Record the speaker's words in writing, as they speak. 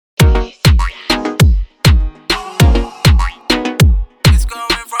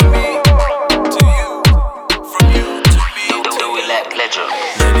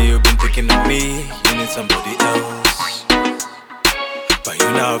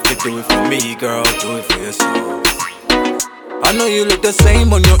have to do it for me, girl, do it for yourself. I know you look the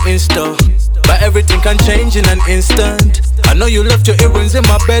same on your Insta, but everything can change in an instant. I know you left your earrings in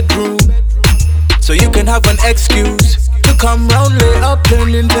my bedroom, so you can have an excuse to come round later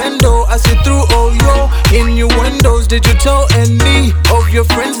playing Nintendo. I see through all your innuendos. Did you tell any of your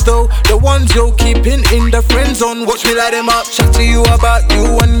friends though? The ones you're keeping in the friend zone. Watch me light them up, chat to you about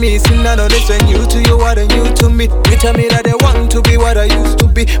you and me. See none of this when you to you, what are you to me? You tell me that they want to be what I used to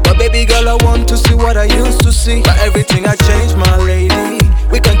be, but baby girl I want to see what I used to see. But everything I changed, my lady.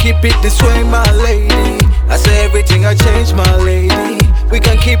 We can keep it this way, my lady. I say everything I changed, my lady. We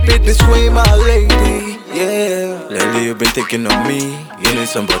can keep it this way, my lady. Yeah. Lately you've been thinking of me, you need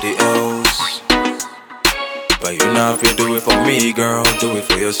somebody else, but you know if you do it for me, girl, do it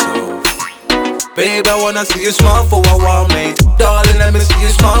for yourself. Babe, I wanna see you smile for a while, mate. Darling, let me see you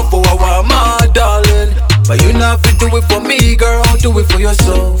smile for a while, my darling. But you know if you do it for me, girl, do it for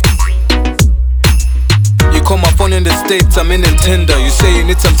yourself. You call my phone in the States, I'm in Nintendo. You say you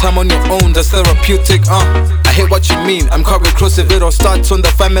need some time on your own, that's therapeutic, I hate what you mean, I'm coming close if it all starts on the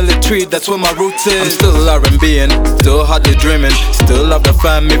family tree, that's where my roots is. I'm still R&B'ing, still hardly dreaming, still love the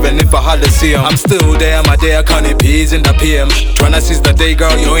fam even if I hardly see 'em. I'm still there, my day I can't peas in the PM. Tryna seize the day,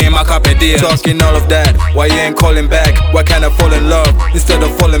 girl, you ain't my carpe diem. Talking all of that, why you ain't calling back? Why can't I fall in love instead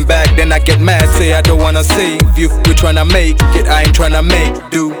of falling back? Then I get mad, say I don't wanna save you. You tryna make it, I ain't tryna make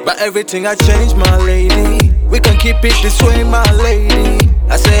do. But everything I changed, my lady. We can keep it this way, my lady.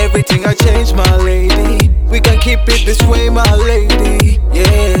 I say everything I changed, my lady. We can keep it this way, my lady.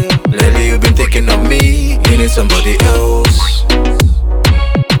 Yeah. Lately you've been thinking of me, you need somebody else,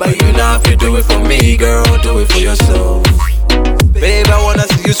 but you know if you do it for me, girl, do it for yourself. Babe, I wanna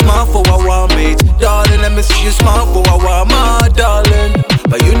see you smile for a while, mate. Darling, let me see you smile for a while, my darling.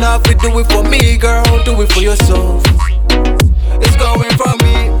 But you know if you do it for me, girl, do it for yourself. It's going from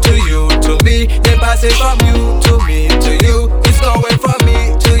me to you to me, then pass it from